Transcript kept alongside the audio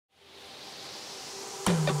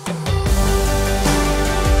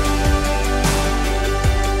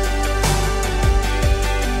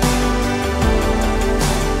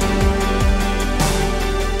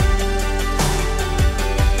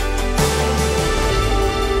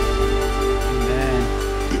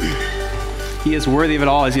He is worthy of it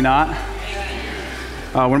all, is he not?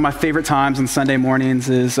 One of my favorite times on Sunday mornings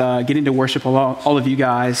is getting to worship all of you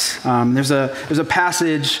guys. There's a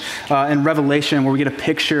passage in Revelation where we get a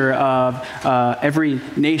picture of every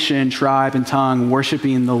nation, tribe, and tongue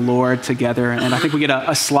worshiping the Lord together. And I think we get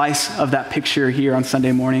a slice of that picture here on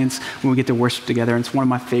Sunday mornings when we get to worship together. And it's one of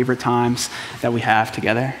my favorite times that we have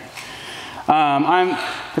together.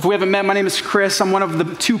 If we haven't met, my name is Chris. I'm one of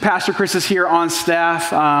the two Pastor Chris's here on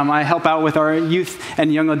staff. I help out with our youth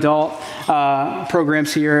and young adult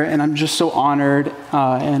programs here, and I'm just so honored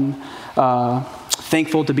and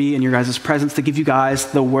thankful to be in your guys' presence to give you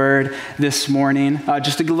guys the word this morning.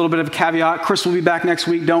 Just a little bit of a caveat, Chris will be back next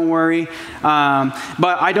week, don't worry.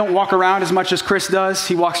 But I don't walk around as much as Chris does.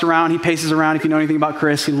 He walks around, he paces around. If you know anything about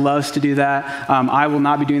Chris, he loves to do that. I will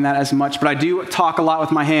not be doing that as much, but I do talk a lot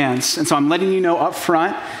with my hands. And so I'm letting you know up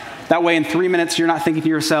front. That way in 3 minutes, you're not thinking to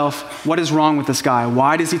yourself, what is wrong with this guy?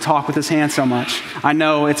 Why does he talk with his hands so much? I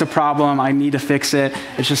know it's a problem. I need to fix it.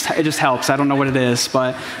 It just helps. I don't know what it is.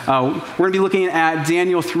 But we're going to be looking at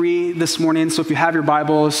Daniel 3 this morning. So if you have your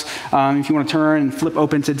Bibles, if you want to turn and flip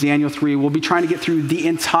open to Daniel 3, we'll be trying to get through the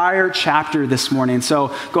entire chapter this morning.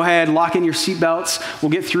 So go ahead, lock in your seatbelts.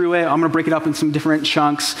 We'll get through it. I'm going to break it up in some different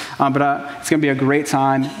chunks. But it's going to be a great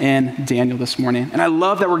time in Daniel this morning. And I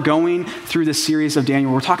love that we're going through this series of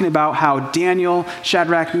Daniel. We're talking about how Daniel,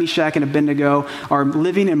 Shadrach, Meshach, and Abednego are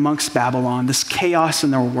living amongst Babylon, this chaos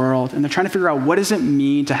in their world. And they're trying to figure out what does it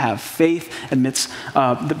mean to have faith amidst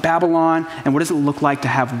the Babylon, and what does it look like to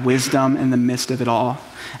have wisdom in the midst of it all.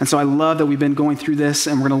 And so I love that we've been going through this,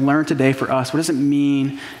 and we're going to learn today for us, what does it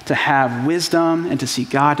mean to have wisdom and to see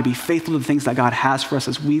God, to be faithful to the things that God has for us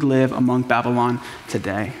as we live among Babylon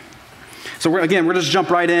today. So we're going to just jump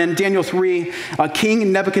right in. Daniel 3,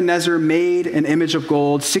 King Nebuchadnezzar made an image of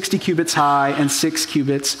gold, 60 cubits high and 6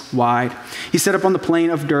 cubits wide. He set up on the plain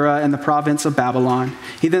of Dura in the province of Babylon.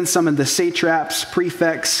 He then summoned the satraps,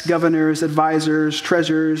 prefects, governors, advisors,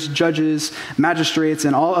 treasurers, judges, magistrates,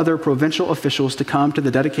 and all other provincial officials to come to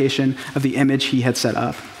the dedication of the image he had set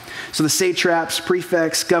up. So the satraps,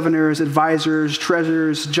 prefects, governors, advisors,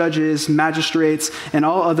 treasurers, judges, magistrates, and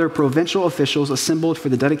all other provincial officials assembled for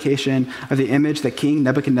the dedication of the image that King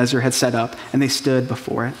Nebuchadnezzar had set up, and they stood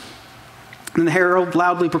before it. And the herald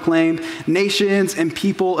loudly proclaimed, "Nations and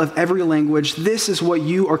people of every language, this is what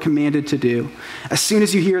you are commanded to do. As soon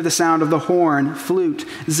as you hear the sound of the horn, flute,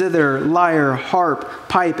 zither, lyre, harp,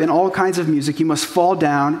 pipe, and all kinds of music, you must fall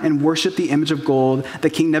down and worship the image of gold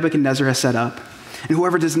that King Nebuchadnezzar has set up. And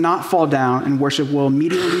whoever does not fall down and worship will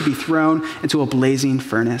immediately be thrown into a blazing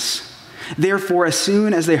furnace." Therefore, as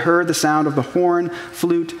soon as they heard the sound of the horn,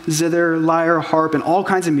 flute, zither, lyre, harp, and all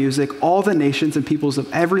kinds of music, all the nations and peoples of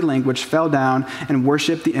every language fell down and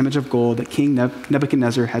worshiped the image of gold that King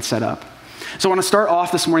Nebuchadnezzar had set up. So I want to start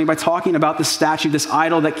off this morning by talking about the statue, this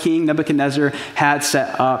idol that King Nebuchadnezzar had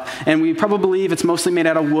set up. And we probably believe it's mostly made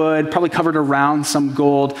out of wood, probably covered around some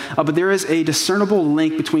gold. But there is a discernible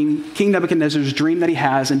link between King Nebuchadnezzar's dream that he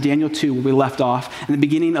has in Daniel 2, where we left off, and the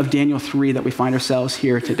beginning of Daniel 3 that we find ourselves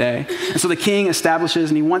here today. And so the king establishes,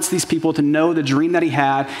 and he wants these people to know the dream that he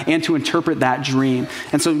had and to interpret that dream.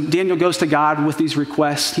 And so Daniel goes to God with these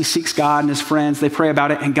requests. He seeks God and his friends. They pray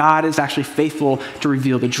about it, and God is actually faithful to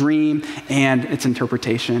reveal the dream and its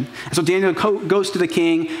interpretation. And so Daniel goes to the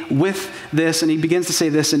king with this, and he begins to say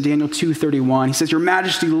this in Daniel 2:31. He says, "Your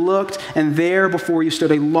Majesty looked, and there before you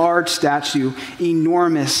stood a large statue,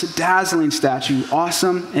 enormous, dazzling statue,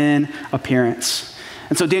 awesome in appearance."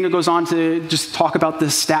 And so Daniel goes on to just talk about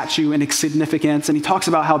this statue and its significance, and he talks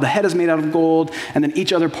about how the head is made out of gold, and then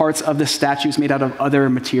each other parts of the statue is made out of other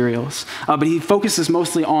materials. But he focuses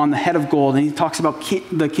mostly on the head of gold, and he talks about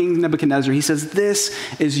the King Nebuchadnezzar. He says, "This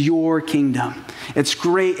is your kingdom. It's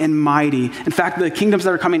great and mighty. In fact, the kingdoms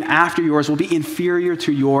that are coming after yours will be inferior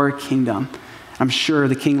to your kingdom." I'm sure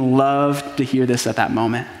the king loved to hear this at that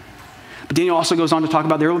moment. But Daniel also goes on to talk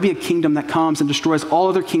about there will be a kingdom that comes and destroys all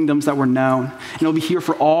other kingdoms that were known. And it will be here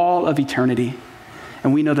for all of eternity.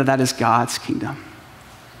 And we know that that is God's kingdom.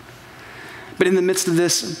 But in the midst of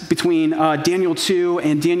this, between Daniel 2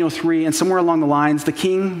 and Daniel 3, and somewhere along the lines, the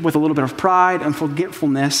king, with a little bit of pride and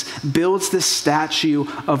forgetfulness, builds this statue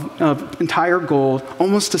of entire gold,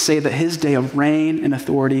 almost to say that his day of reign and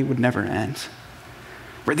authority would never end.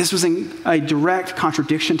 Right, this was a direct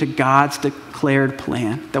contradiction to God's declared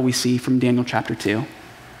plan that we see from Daniel chapter 2.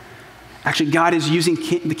 Actually, God is using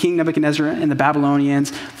the King Nebuchadnezzar and the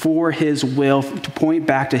Babylonians for his will to point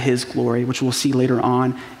back to his glory, which we'll see later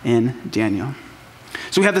on in Daniel.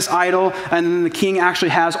 So we have this idol, and then the king actually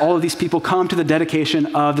has all of these people come to the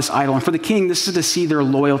dedication of this idol. And for the king, this is to see their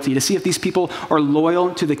loyalty, to see if these people are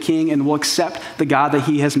loyal to the king and will accept the God that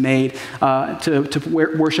he has made to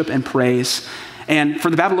worship and praise. And for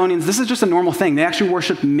the Babylonians, this is just a normal thing. They actually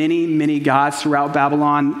worshiped many, many gods throughout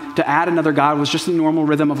Babylon. To add another god was just a normal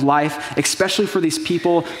rhythm of life, especially for these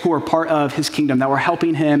people who were part of his kingdom, that were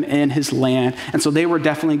helping him in his land. And so they were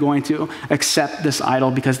definitely going to accept this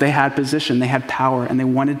idol because they had position, they had power, and they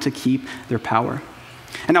wanted to keep their power.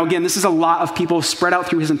 And now again, this is a lot of people spread out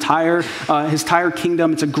through his entire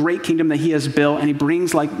kingdom. It's a great kingdom that he has built, and he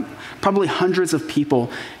brings like probably hundreds of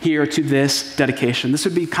people here to this dedication. This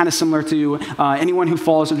would be kind of similar to anyone who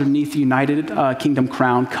falls underneath the United Kingdom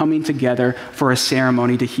crown coming together for a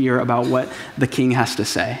ceremony to hear about what the king has to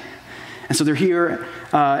say. And so they're here,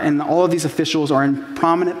 and all of these officials are in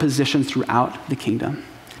prominent positions throughout the kingdom.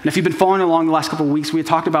 And if you've been following along the last couple of weeks, we had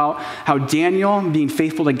talked about how Daniel, being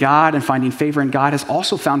faithful to God and finding favor in God, has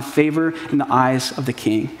also found favor in the eyes of the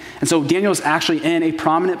king. And so Daniel is actually in a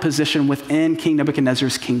prominent position within King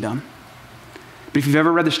Nebuchadnezzar's kingdom. But if you've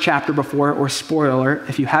ever read this chapter before, or spoiler,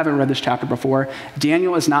 if you haven't read this chapter before,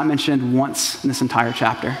 Daniel is not mentioned once in this entire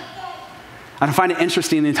chapter. I find it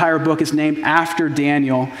interesting, the entire book is named after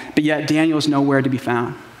Daniel, but yet Daniel is nowhere to be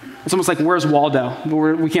found. It's almost like, where's Waldo?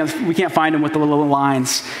 We can't find him with the little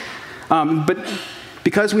lines. But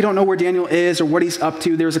because we don't know where Daniel is or what he's up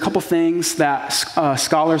to, there's a couple things that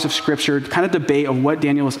scholars of Scripture kind of debate of what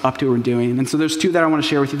Daniel is up to or doing. And so there's two that I want to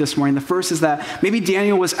share with you this morning. The first is that maybe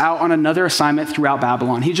Daniel was out on another assignment throughout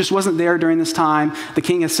Babylon. He just wasn't there during this time. The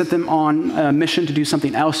king has sent them on a mission to do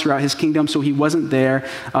something else throughout his kingdom, so he wasn't there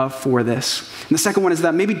for this. And the second one is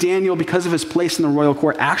that maybe Daniel, because of his place in the royal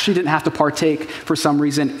court, actually didn't have to partake for some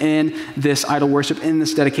reason in this idol worship, in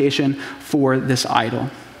this dedication for this idol.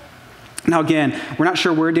 Now again, we're not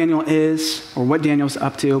sure where Daniel is or what Daniel's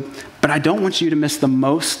up to, but I don't want you to miss the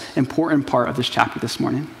most important part of this chapter this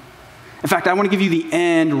morning. In fact, I want to give you the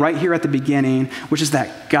end right here at the beginning, which is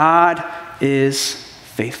that God is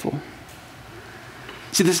faithful.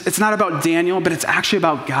 See, it's not about Daniel, but it's actually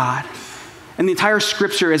about God. And the entire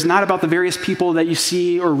Scripture is not about the various people that you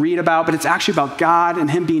see or read about, but it's actually about God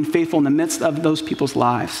and him being faithful in the midst of those people's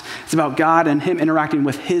lives. It's about God and him interacting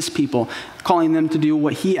with his people, calling them to do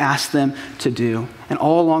what he asked them to do. And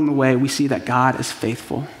all along the way, we see that God is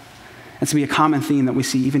faithful. It's going to be a common theme that we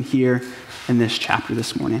see even here in this chapter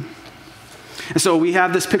this morning. And so we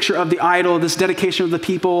have this picture of the idol, this dedication of the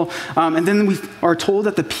people, and then we are told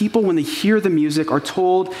that the people, when they hear the music, are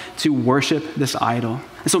told to worship this idol.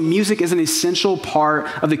 And so music is an essential part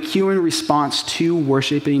of the cue and response to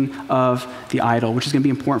worshiping of the idol, which is going to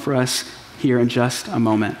be important for us here in just a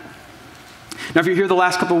moment. Now, if you're here the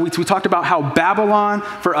last couple of weeks, we talked about how Babylon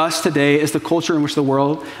for us today is the culture in which the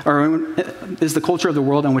world, or is the culture of the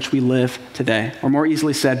world in which we live today. Or more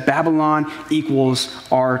easily said, Babylon equals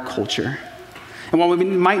our culture. And while we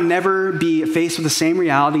might never be faced with the same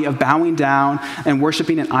reality of bowing down and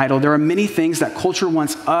worshiping an idol, there are many things that culture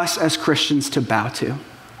wants us as Christians to bow to.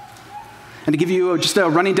 And to give you just a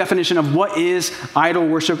running definition of what is idol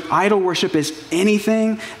worship is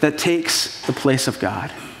anything that takes the place of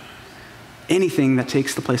God. Anything that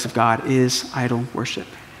takes the place of God is idol worship.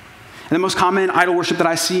 And the most common idol worship that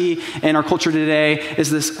I see in our culture today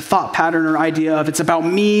is this thought pattern or idea of it's about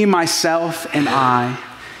me, myself, and I.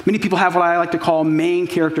 Many people have what I like to call main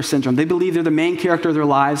character syndrome. They believe they're the main character of their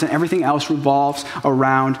lives and everything else revolves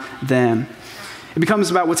around them. It becomes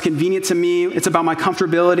about what's convenient to me. It's about my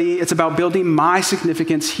comfortability. It's about building my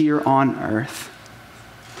significance here on earth.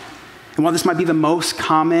 And while this might be the most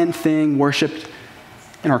common thing worshiped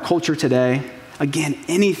in our culture today, again,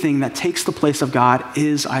 anything that takes the place of God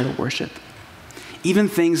is idol worship. Even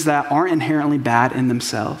things that aren't inherently bad in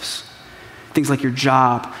themselves. Things like your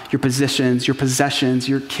job, your positions, your possessions,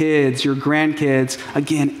 your kids, your grandkids.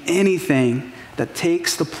 Again, anything that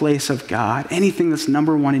takes the place of God, anything that's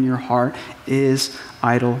number one in your heart is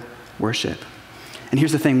idol worship. And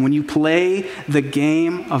here's the thing, when you play the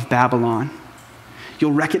game of Babylon,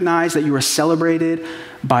 you'll recognize that you are celebrated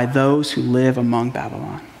by those who live among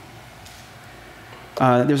Babylon.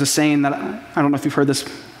 There's a saying that, I don't know if you've heard this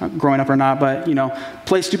growing up or not, but,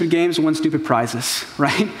 play stupid games, win stupid prizes,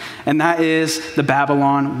 right? And that is the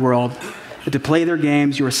Babylon world. To play their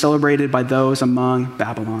games, you are celebrated by those among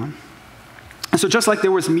Babylon. And so just like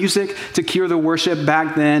there was music to cue the worship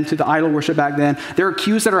back then, to the idol worship back then, there are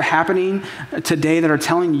cues that are happening today that are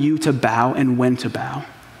telling you to bow and when to bow.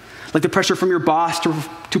 Like the pressure from your boss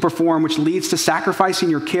to perform, which leads to sacrificing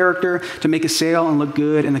your character to make a sale and look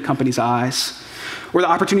good in the company's eyes. Or the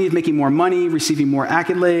opportunity of making more money, receiving more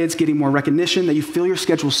accolades, getting more recognition, that you feel your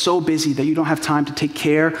schedule so busy that you don't have time to take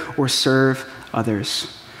care or serve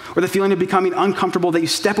others. Or the feeling of becoming uncomfortable, that you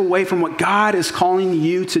step away from what God is calling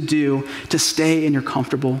you to do to stay in your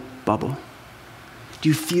comfortable bubble. Do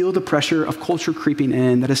you feel the pressure of culture creeping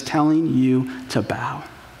in that is telling you to bow?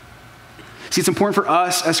 See, it's important for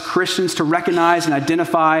us as Christians to recognize and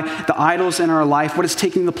identify the idols in our life, what is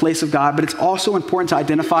taking the place of God, but it's also important to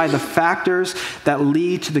identify the factors that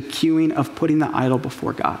lead to the cueing of putting the idol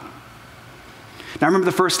before God. Now, I remember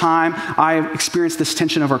the first time I experienced this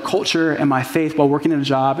tension of our culture and my faith while working in a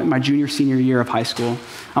job in my senior year of high school.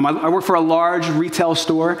 I work for a large retail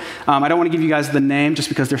store. I don't want to give you guys the name just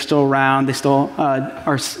because they're still around. They still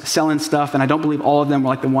are selling stuff, and I don't believe all of them were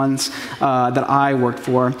like the ones that I worked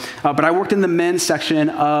for. But I worked in the men's section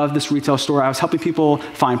of this retail store. I was helping people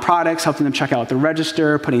find products, helping them check out the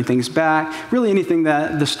register, putting things back, really anything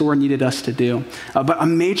that the store needed us to do. But a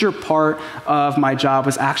major part of my job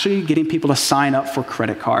was actually getting people to sign up for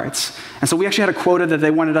credit cards. And so we actually had a quota that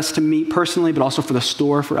they wanted us to meet personally, but also for the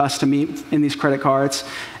store for us to meet in these credit cards.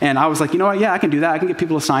 And I was like, you know what? Yeah, I can do that. I can get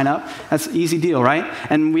people to sign up. That's an easy deal, right?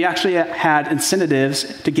 And we actually had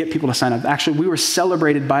incentives to get people to sign up. Actually, we were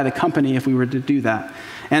celebrated by the company if we were to do that.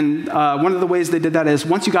 And one of the ways they did that is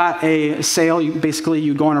once you got a sale,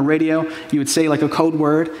 you'd go on a radio, you would say like a code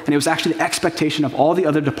word, and it was actually the expectation of all the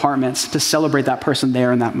other departments to celebrate that person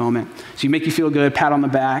there in that moment. So you make you feel good, pat on the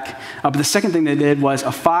back. But the second thing they did was a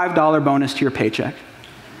 $5 bonus to your paycheck.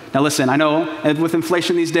 Now listen, I know with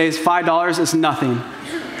inflation these days, $5 is nothing.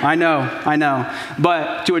 I know.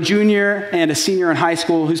 But to a junior and a senior in high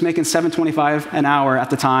school who's making $7.25 an hour at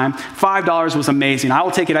the time, $5 was amazing. I will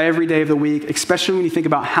take it every day of the week, especially when you think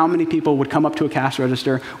about how many people would come up to a cash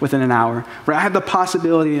register within an hour. Right? I had the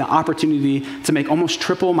possibility and opportunity to make almost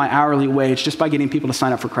triple my hourly wage just by getting people to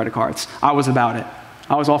sign up for credit cards. I was about it.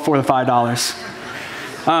 I was all for the $5.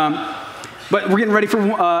 But we're getting ready for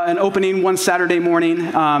an opening one Saturday morning,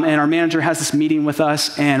 and our manager has this meeting with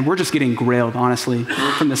us, and we're just getting grilled, honestly,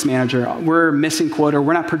 from this manager. We're missing quota.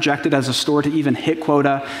 We're not projected as a store to even hit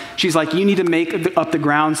quota. She's like, you need to make up the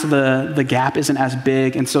ground so the gap isn't as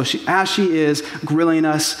big. And so as she is grilling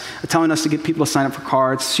us, telling us to get people to sign up for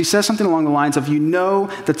cards, she says something along the lines of, you know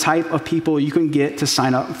the type of people you can get to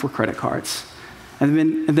sign up for credit cards. And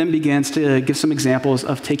then begins to give some examples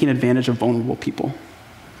of taking advantage of vulnerable people.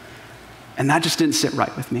 And that just didn't sit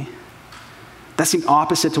right with me. That seemed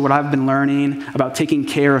opposite to what I've been learning about taking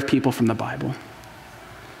care of people from the Bible.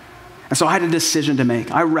 And so I had a decision to make.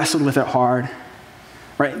 I wrestled with it hard.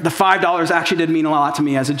 Right? The $5 actually did mean a lot to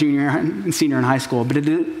me as a junior and senior in high school, but it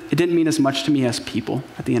didn't mean as much to me as people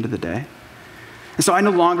at the end of the day. And so I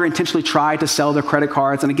no longer intentionally tried to sell their credit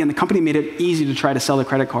cards. And again, the company made it easy to try to sell the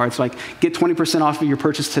credit cards. Like, get 20% off of your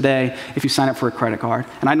purchase today if you sign up for a credit card.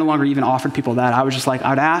 And I no longer even offered people that. I was just like, I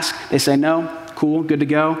would ask. They say no. Cool. Good to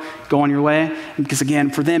go. Go on your way. And because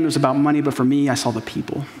again, for them, it was about money. But for me, I saw the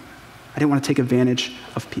people. I didn't want to take advantage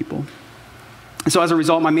of people. And so as a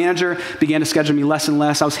result, my manager began to schedule me less and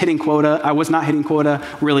less. I was hitting quota. I was not hitting quota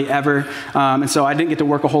really ever. And so I didn't get to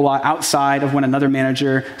work a whole lot outside of when another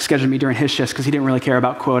manager scheduled me during his shifts because he didn't really care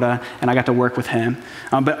about quota, and I got to work with him.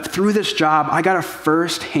 But through this job, I got a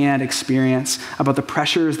firsthand experience about the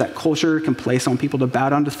pressures that culture can place on people to bow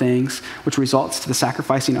down to things, which results to the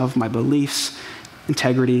sacrificing of my beliefs,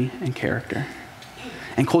 integrity, and character.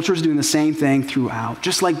 And culture is doing the same thing throughout.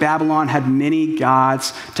 Just like Babylon had many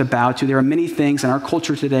gods to bow to, there are many things in our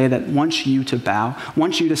culture today that want you to bow,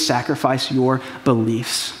 want you to sacrifice your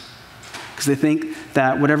beliefs. Because they think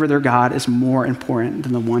that whatever their God is more important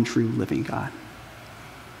than the one true living God.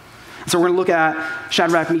 So we're going to look at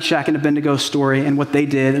Shadrach, Meshach, and Abednego's story and what they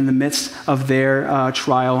did in the midst of their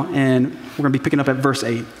trial. And we're going to be picking up at verse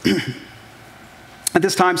 8. At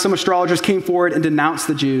this time, some astrologers came forward and denounced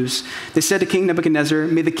the Jews. They said to King Nebuchadnezzar,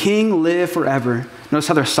 "May the king live forever." Notice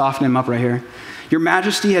how they're softening him up right here. "Your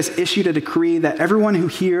majesty has issued a decree that everyone who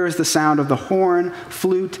hears the sound of the horn,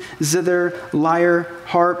 flute, zither, lyre,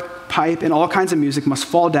 harp, pipe, and all kinds of music must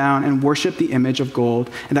fall down and worship the image of gold,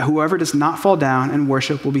 and that whoever does not fall down and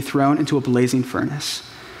worship will be thrown into a blazing furnace.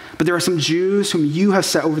 But there are some Jews whom you have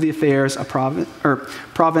set over the affairs of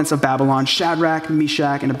province of Babylon, Shadrach,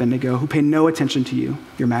 Meshach, and Abednego, who pay no attention to you,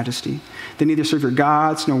 your majesty. They neither serve your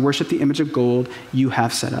gods nor worship the image of gold you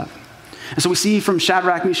have set up." And so we see from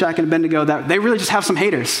Shadrach, Meshach, and Abednego that they really just have some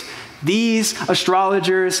haters. These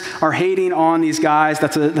astrologers are hating on these guys.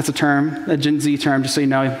 That's a term, a Gen Z term, just so you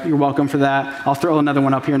know. You're welcome for that. I'll throw another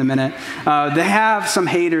one up here in a minute. They have some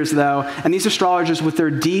haters, though, and these astrologers, with their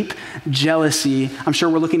deep jealousy, I'm sure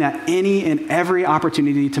we're looking at any and every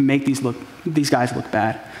opportunity to make these guys look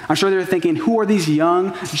bad. I'm sure they're thinking, who are these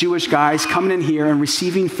young Jewish guys coming in here and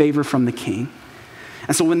receiving favor from the king?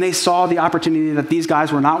 And so when they saw the opportunity that these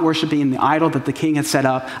guys were not worshiping the idol that the king had set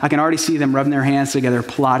up, I can already see them rubbing their hands together,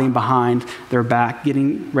 plotting behind their back,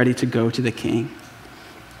 getting ready to go to the king.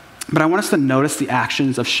 But I want us to notice the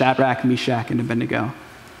actions of Shadrach, Meshach, and Abednego.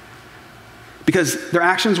 Because their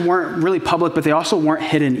actions weren't really public, but they also weren't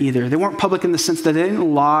hidden either. They weren't public in the sense that they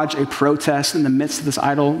didn't lodge a protest in the midst of this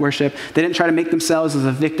idol worship. They didn't try to make themselves as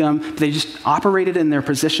a victim. But they just operated in their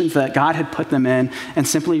positions that God had put them in and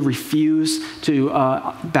simply refused to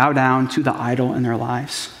bow down to the idol in their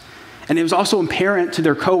lives. And it was also apparent to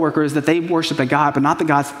their coworkers that they worshiped a God, but not the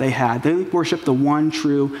gods that they had. They worshiped the one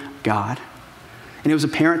true God. And it was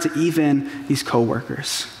apparent to even these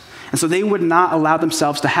coworkers. And so they would not allow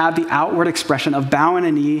themselves to have the outward expression of bowing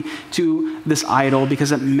a knee to this idol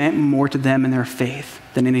because it meant more to them in their faith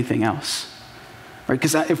than anything else. Right?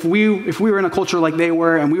 Because if we were in a culture like they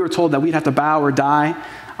were and we were told that we'd have to bow or die,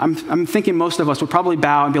 I'm thinking most of us would probably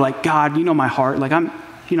bow and be like, God, you know my heart. Like I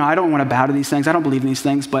don't want to bow to these things. I don't believe in these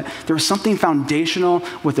things. But there was something foundational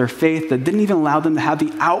with their faith that didn't even allow them to have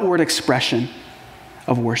the outward expression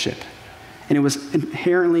of worship. And it was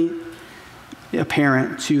inherently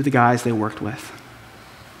apparent to the guys they worked with.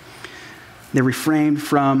 They refrained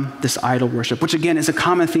from this idol worship, which again is a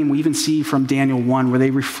common theme we even see from Daniel 1, where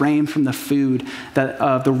they refrained from the food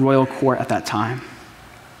of the royal court at that time.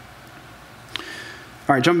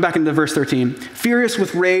 All right, jumping back into verse 13. Furious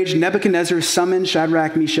with rage, Nebuchadnezzar summoned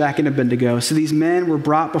Shadrach, Meshach, and Abednego. So these men were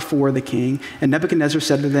brought before the king, and Nebuchadnezzar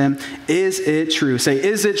said to them, "Is it true?" Say,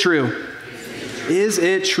 "Is it true?" Is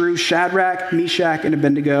it true, Shadrach, Meshach, and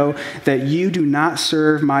Abednego, that you do not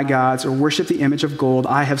serve my gods or worship the image of gold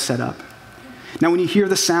I have set up? Now, when you hear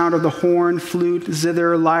the sound of the horn, flute,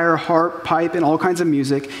 zither, lyre, harp, pipe, and all kinds of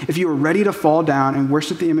music, if you are ready to fall down and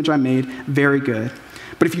worship the image I made, very good.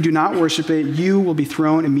 But if you do not worship it, you will be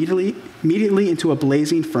thrown immediately into a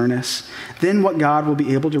blazing furnace. Then what God will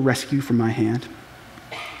be able to rescue from my hand?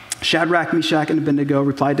 Shadrach, Meshach, and Abednego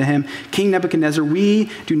replied to him, King Nebuchadnezzar,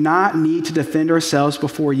 we do not need to defend ourselves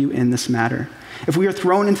before you in this matter. If we are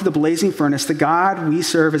thrown into the blazing furnace, the God we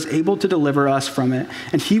serve is able to deliver us from it,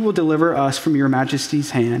 and he will deliver us from your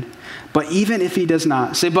majesty's hand. But even if he does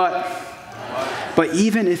not, say but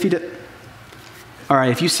even if he does, all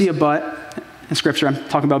right, if you see a but in scripture, I'm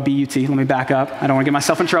talking about B-U-T, let me back up. I don't want to get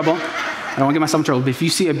myself in trouble. But if you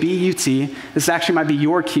see a B-U-T, this actually might be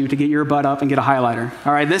your cue to get your butt up and get a highlighter.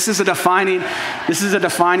 All right, this is a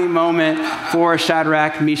defining moment for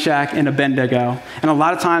Shadrach, Meshach, and Abednego. And a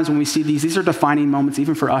lot of times when we see these are defining moments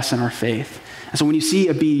even for us in our faith. And so when you see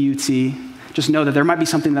a B-U-T, just know that there might be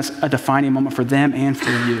something that's a defining moment for them and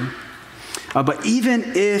for you. But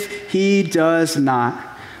even if he does not,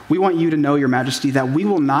 we want you to know, Your Majesty, that we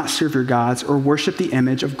will not serve your gods or worship the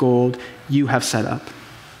image of gold you have set up.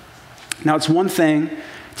 Now, it's one thing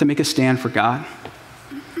to make a stand for God,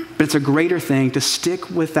 but it's a greater thing to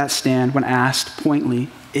stick with that stand when asked pointedly,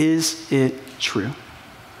 is it true?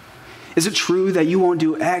 Is it true that you won't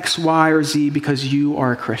do X, Y, or Z because you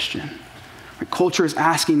are a Christian? Our culture is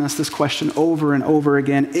asking us this question over and over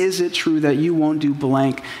again. Is it true that you won't do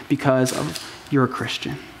blank because you're a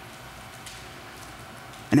Christian?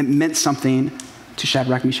 And it meant something to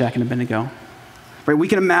Shadrach, Meshach, and Abednego. Right, we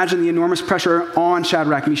can imagine the enormous pressure on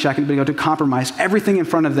Shadrach, Meshach, and Abednego to compromise everything in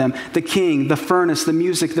front of them, the king, the furnace, the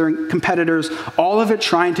music, their competitors, all of it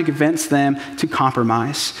trying to convince them to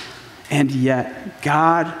compromise. And yet,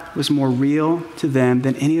 God was more real to them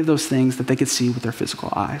than any of those things that they could see with their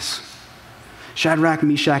physical eyes. Shadrach,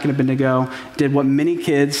 Meshach, and Abednego did what many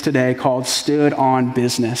kids today called stood on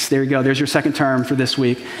business. There you go. There's your second term for this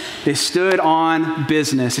week. They stood on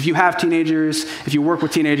business. If you have teenagers, if you work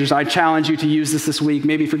with teenagers, I challenge you to use this week,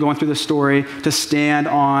 maybe if you're going through the story, to stand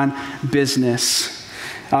on business.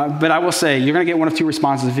 But I will say, you're going to get one of two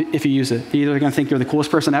responses if you use it. Either they're going to think you're the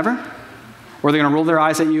coolest person ever, or they're going to roll their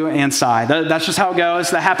eyes at you and sigh. That's just how it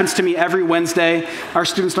goes. That happens to me every Wednesday. Our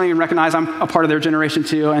students don't even recognize I'm a part of their generation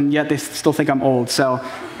too, and yet they still think I'm old. So,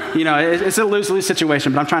 it's a lose-lose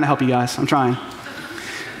situation, but I'm trying to help you guys. I'm trying.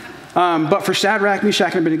 But for Shadrach,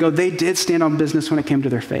 Meshach, and Abednego, they did stand on business when it came to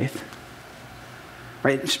their faith.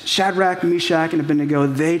 Right? Shadrach, Meshach, and Abednego,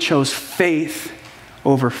 they chose faith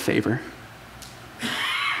over favor.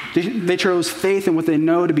 They chose faith in what they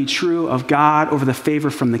know to be true of God over the favor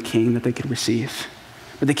from the king that they could receive.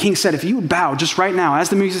 But the king said, if you bow just right now, as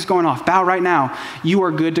the music's going off, bow right now, you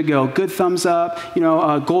are good to go. Good thumbs up,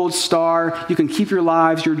 a gold star. You can keep your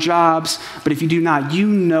lives, your jobs. But if you do not, you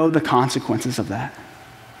know the consequences of that.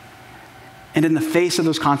 And in the face of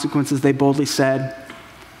those consequences, they boldly said,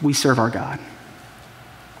 we serve our God.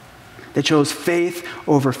 They chose faith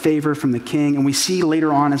over favor from the king. And we see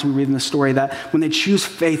later on as we read in the story that when they choose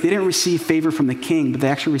faith, they didn't receive favor from the king, but they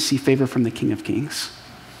actually received favor from the King of Kings.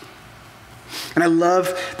 And I love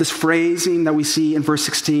this phrasing that we see in verse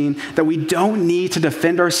 16, that we don't need to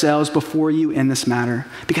defend ourselves before you in this matter.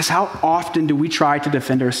 Because how often do we try to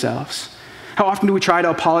defend ourselves? How often do we try to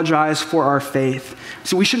apologize for our faith?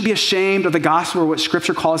 So we shouldn't be ashamed of the gospel or what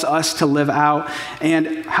Scripture calls us to live out.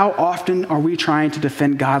 And how often are we trying to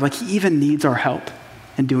defend God like he even needs our help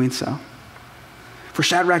in doing so? For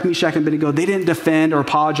Shadrach, Meshach, and Abednego, they didn't defend or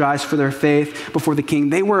apologize for their faith before the king.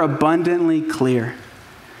 They were abundantly clear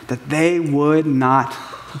that they would not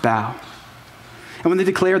bow. And when they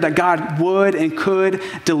declared that God would and could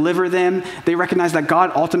deliver them, they recognized that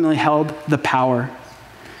God ultimately held the power.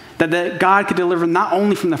 That God could deliver not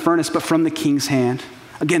only from the furnace, but from the king's hand.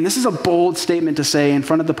 Again, this is a bold statement to say in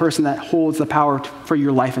front of the person that holds the power for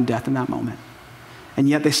your life and death in that moment. And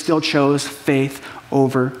yet they still chose faith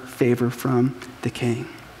over favor from the king.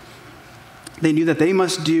 They knew that they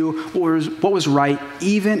must do what was right,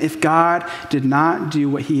 even if God did not do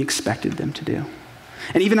what he expected them to do.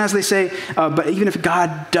 And even as they say, but even if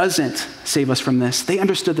God doesn't save us from this, they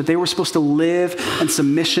understood that they were supposed to live in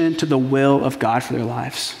submission to the will of God for their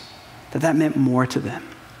lives. That meant more to them.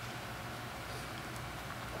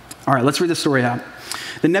 All right, let's read the story out.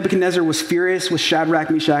 Then Nebuchadnezzar was furious with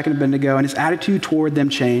Shadrach, Meshach, and Abednego, and his attitude toward them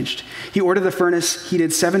changed. He ordered the furnace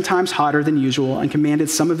heated 7 times hotter than usual and commanded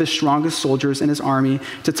some of his strongest soldiers in his army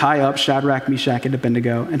to tie up Shadrach, Meshach, and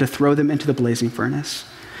Abednego and to throw them into the blazing furnace.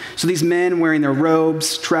 So these men, wearing their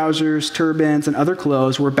robes, trousers, turbans, and other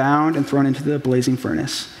clothes, were bound and thrown into the blazing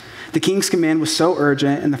furnace. The king's command was so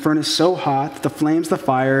urgent and the furnace so hot that the flames of the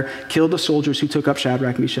fire killed the soldiers who took up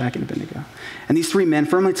Shadrach, Meshach, and Abednego. And these 3 men,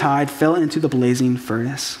 firmly tied, fell into the blazing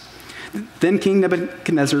furnace. Then King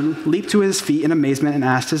Nebuchadnezzar leaped to his feet in amazement and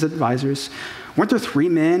asked his advisors, weren't there 3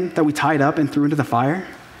 men that we tied up and threw into the fire?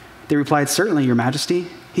 They replied, certainly, your majesty.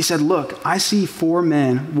 He said, look, I see 4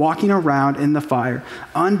 men walking around in the fire,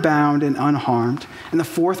 unbound and unharmed, and the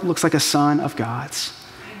 4th looks like a son of God's.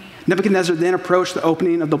 Nebuchadnezzar then approached the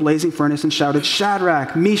opening of the blazing furnace and shouted,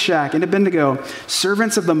 Shadrach, Meshach, and Abednego,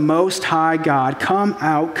 servants of the Most High God, come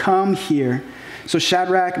out, come here. So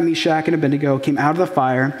Shadrach, Meshach, and Abednego came out of the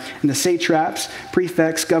fire, and the satraps,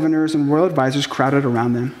 prefects, governors, and royal advisors crowded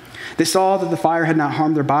around them. They saw that the fire had not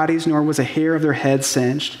harmed their bodies, nor was a hair of their heads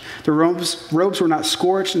singed. Their robes were not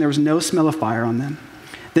scorched, and there was no smell of fire on them.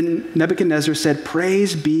 Then Nebuchadnezzar said,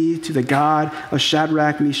 praise be to the God of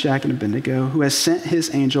Shadrach, Meshach, and Abednego, who has sent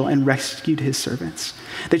his angel and rescued his servants.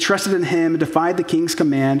 They trusted in him, defied the king's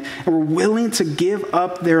command, and were willing to give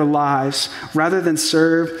up their lives rather than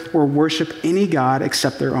serve or worship any god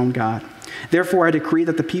except their own God. Therefore, I decree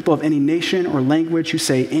that the people of any nation or language who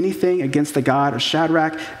say anything against the God of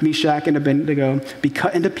Shadrach, Meshach, and Abednego be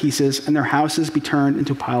cut into pieces and their houses be turned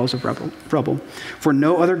into piles of rubble. For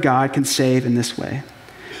no other God can save in this way.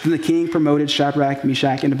 Then the king promoted Shadrach,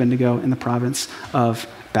 Meshach, and Abednego in the province of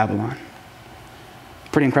Babylon.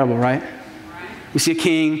 Pretty incredible, right? We see a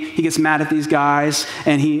king, he gets mad at these guys,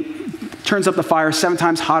 and he turns up the fire 7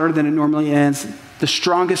 times hotter than it normally is. The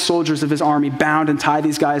strongest soldiers of his army bound and tie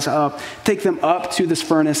these guys up, take them up to this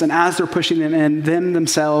furnace, and as they're pushing them in, them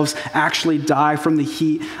themselves actually die from the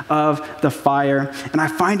heat of the fire. And I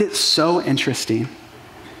find it so interesting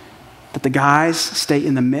that the guys stay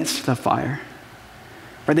in the midst of the fire.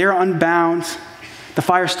 Right, they're unbound. The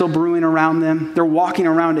fire's still brewing around them. They're walking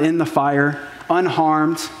around in the fire,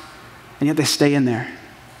 unharmed, and yet they stay in there.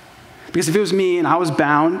 Because if it was me and I was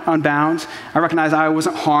unbound, I recognize I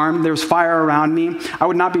wasn't harmed, there was fire around me, I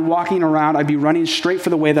would not be walking around, I'd be running straight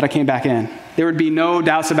for the way that I came back in. There would be no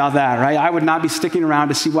doubts about that, right? I would not be sticking around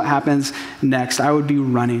to see what happens next. I would be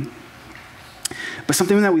running. But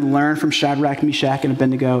something that we learn from Shadrach, Meshach, and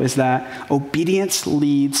Abednego is that obedience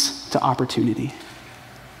leads to opportunity.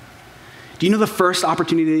 Do you know the first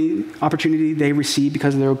opportunity they received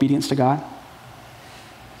because of their obedience to God?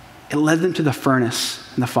 It led them to the furnace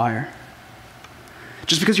and the fire.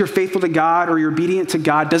 Just because you're faithful to God or you're obedient to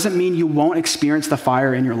God doesn't mean you won't experience the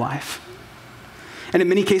fire in your life. And in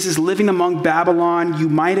many cases, living among Babylon, you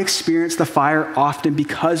might experience the fire often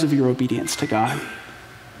because of your obedience to God.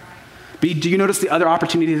 But do you notice the other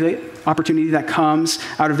opportunity that comes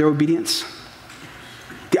out of their obedience?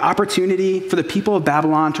 The opportunity for the people of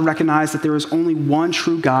Babylon to recognize that there is only one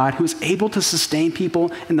true God who is able to sustain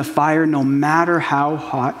people in the fire no matter how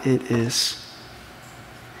hot it is.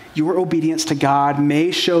 Your obedience to God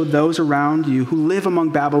may show those around you who live among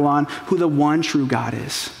Babylon who the one true God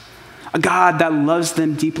is. A God that loves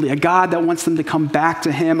them deeply, a God that wants them to come back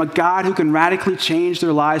to him, a God who can radically change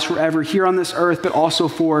their lives forever here on this earth, but also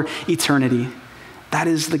for eternity. That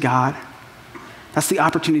is the God. That's the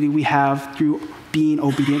opportunity we have through being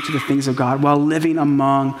obedient to the things of God while living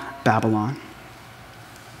among Babylon.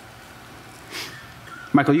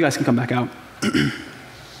 Michael, you guys can come back out.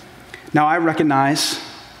 Now, I recognize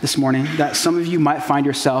this morning that some of you might find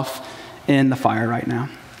yourself in the fire right now.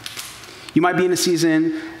 You might be in a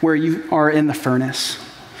season where you are in the furnace.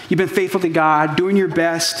 You've been faithful to God, doing your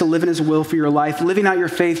best to live in his will for your life, living out your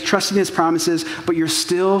faith, trusting his promises, but you're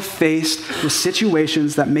still faced with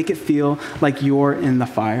situations that make it feel like you're in the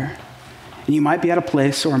fire. And you might be at a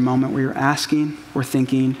place or a moment where you're asking or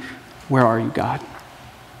thinking, where are you, God?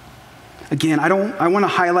 Again, I want to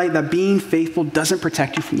highlight that being faithful doesn't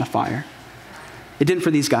protect you from the fire. It didn't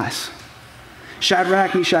for these guys.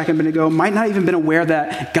 Shadrach, Meshach, and Abednego might not even been aware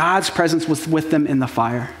that God's presence was with them in the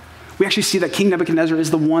fire. We actually see that King Nebuchadnezzar is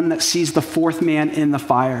the one that sees the fourth man in the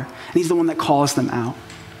fire, and he's the one that calls them out.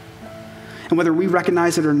 And whether we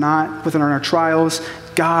recognize it or not within our trials,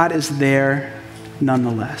 God is there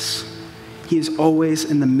nonetheless. He is always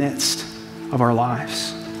in the midst of our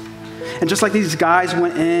lives. And just like these guys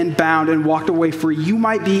went in, bound, and walked away free, you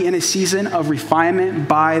might be in a season of refinement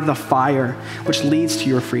by the fire, which leads to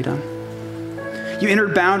your freedom. You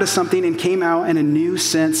entered bound to something and came out in a new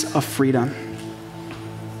sense of freedom.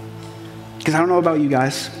 Because I don't know about you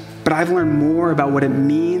guys, but I've learned more about what it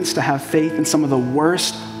means to have faith in some of the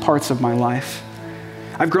worst parts of my life.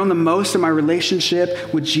 I've grown the most in my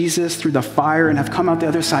relationship with Jesus through the fire and have come out the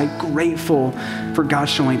other side grateful for God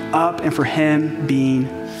showing up and for him being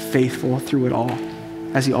faithful through it all,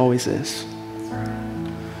 as he always is.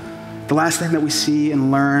 The last thing that we see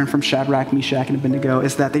and learn from Shadrach, Meshach, and Abednego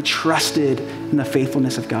is that they trusted in the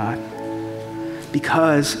faithfulness of God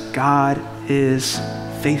because God is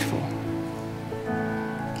faithful.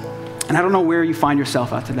 And I don't know where you find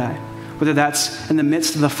yourself at today, whether that's in the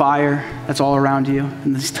midst of the fire that's all around you,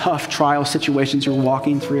 in these tough trial situations you're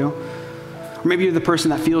walking through, or maybe you're the person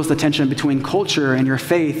that feels the tension between culture and your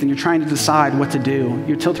faith and you're trying to decide what to do.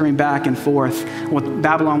 You're tilting back and forth what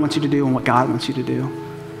Babylon wants you to do and what God wants you to do.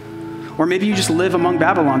 Or maybe you just live among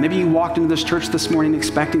Babylon. Maybe you walked into this church this morning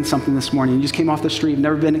expecting something this morning. You just came off the street,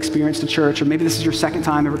 never been experienced a church, or maybe this is your second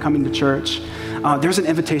time ever coming to church. There's an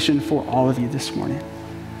invitation for all of you this morning.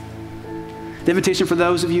 The invitation for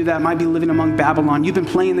those of you that might be living among Babylon. You've been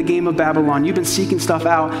playing the game of Babylon. You've been seeking stuff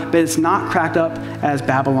out, but it's not cracked up as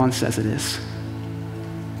Babylon says it is.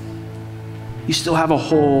 You still have a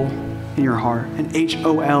hole in your heart, an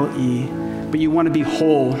H-O-L-E, but you want to be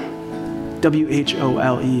whole,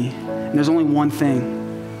 W-H-O-L-E. And there's only one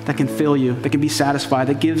thing that can fill you, that can be satisfied,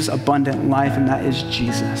 that gives abundant life, and that is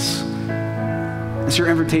Jesus. It's your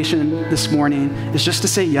invitation this morning is just to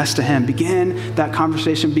say yes to him. Begin that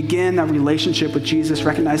conversation, begin that relationship with Jesus,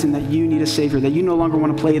 recognizing that you need a Savior, that you no longer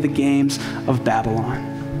want to play the games of Babylon.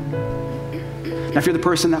 Now, if you're the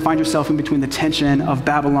person that finds yourself in between the tension of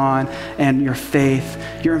Babylon and your faith,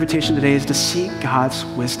 your invitation today is to seek God's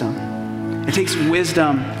wisdom. It takes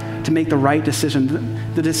wisdom to make the right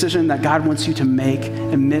decision, the decision that God wants you to make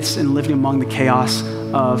amidst and living among the chaos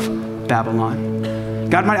of Babylon.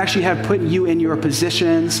 God might actually have put you in your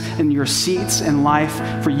positions and your seats in life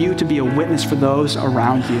for you to be a witness for those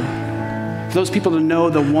around you, for those people to know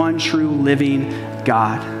the one true living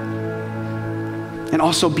God. And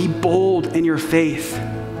also be bold in your faith.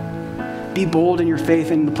 Be bold in your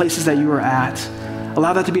faith in the places that you are at.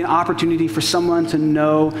 Allow that to be an opportunity for someone to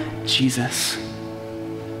know Jesus.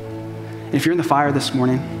 And if you're in the fire this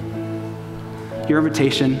morning, your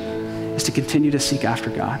invitation is to continue to seek after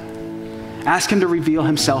God. Ask him to reveal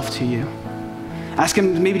himself to you. Ask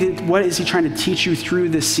him what is he trying to teach you through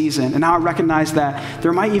this season. And now I recognize that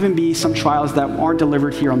there might even be some trials that aren't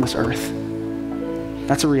delivered here on this earth.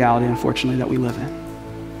 That's a reality, unfortunately, that we live in.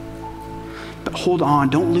 But hold on,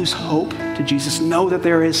 don't lose hope to Jesus. Know that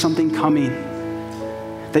there is something coming.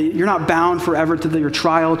 That you're not bound forever to your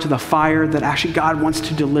trial, to the fire, that actually God wants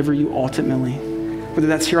to deliver you ultimately, whether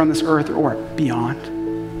that's here on this earth or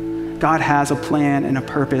beyond. God has a plan and a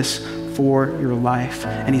purpose for your life,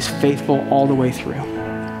 and he's faithful all the way through.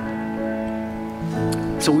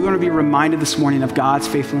 So we want to be reminded this morning of God's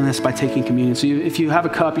faithfulness by taking communion. So if you have a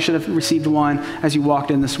cup, you should have received one as you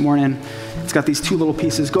walked in this morning. It's got these two little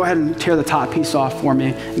pieces. Go ahead and tear the top piece off for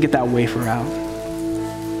me and get that wafer out.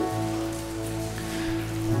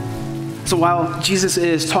 So while Jesus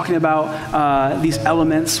is talking about these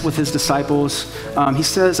elements with his disciples, he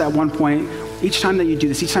says at one point, each time that you do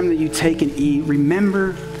this, each time that you take and eat,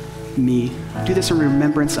 remember me. Do this in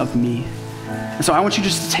remembrance of me. And so I want you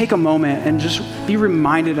just to take a moment and just be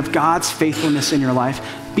reminded of God's faithfulness in your life.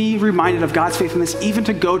 Be reminded of God's faithfulness even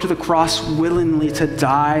to go to the cross willingly to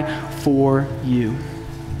die for you.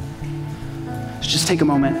 So just take a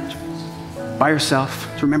moment by yourself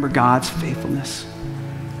to remember God's faithfulness.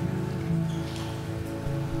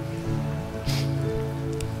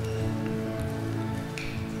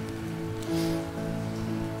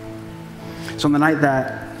 So on the night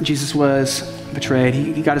that Jesus was betrayed,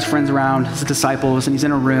 he got his friends around, his disciples, and he's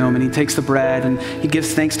in a room, and he takes the bread, and he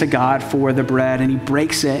gives thanks to God for the bread, and he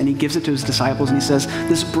breaks it, and he gives it to his disciples, and he says,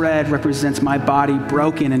 this bread represents my body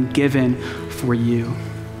broken and given for you.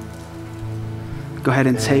 Go ahead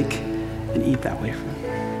and take and eat that way.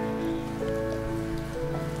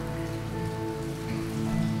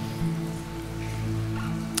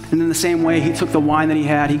 And in the same way, he took the wine that he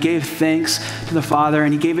had, he gave thanks to the Father,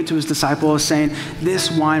 and he gave it to his disciples, saying,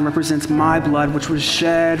 this wine represents my blood, which was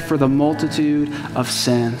shed for the multitude of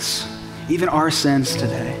sins, even our sins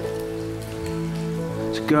today.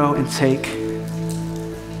 So go and take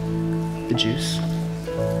the juice.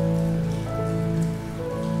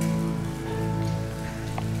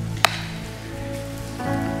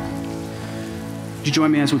 Would you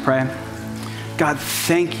join me as we pray? God,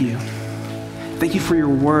 thank you. Thank you for your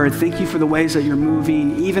word. Thank you for the ways that you're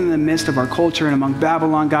moving, even in the midst of our culture and among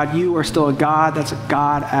Babylon. God, you are still a God that's a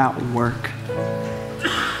God at work.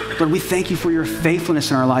 Lord, we thank you for your faithfulness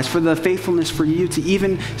in our lives, for the faithfulness for you to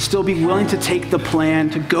even still be willing to take the plan,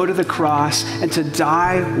 to go to the cross and to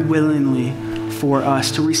die willingly for us,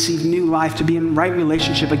 to receive new life, to be in right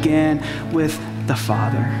relationship again with the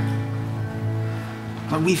Father.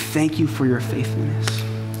 Lord, we thank you for your faithfulness.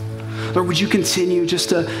 Lord, would you continue just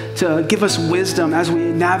to give us wisdom as we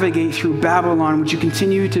navigate through Babylon? Would you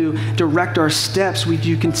continue to direct our steps? Would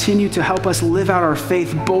you continue to help us live out our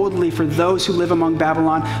faith boldly for those who live among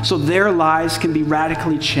Babylon so their lives can be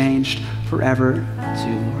radically changed forever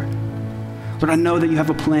too, Lord? Lord, I know that you have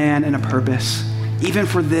a plan and a purpose, even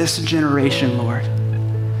for this generation, Lord.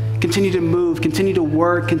 Continue to move, continue to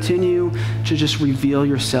work, continue to just reveal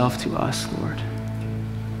yourself to us, Lord.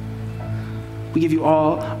 We give you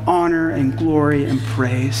all honor and glory and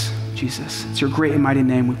praise, Jesus. It's your great and mighty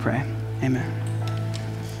name we pray. Amen.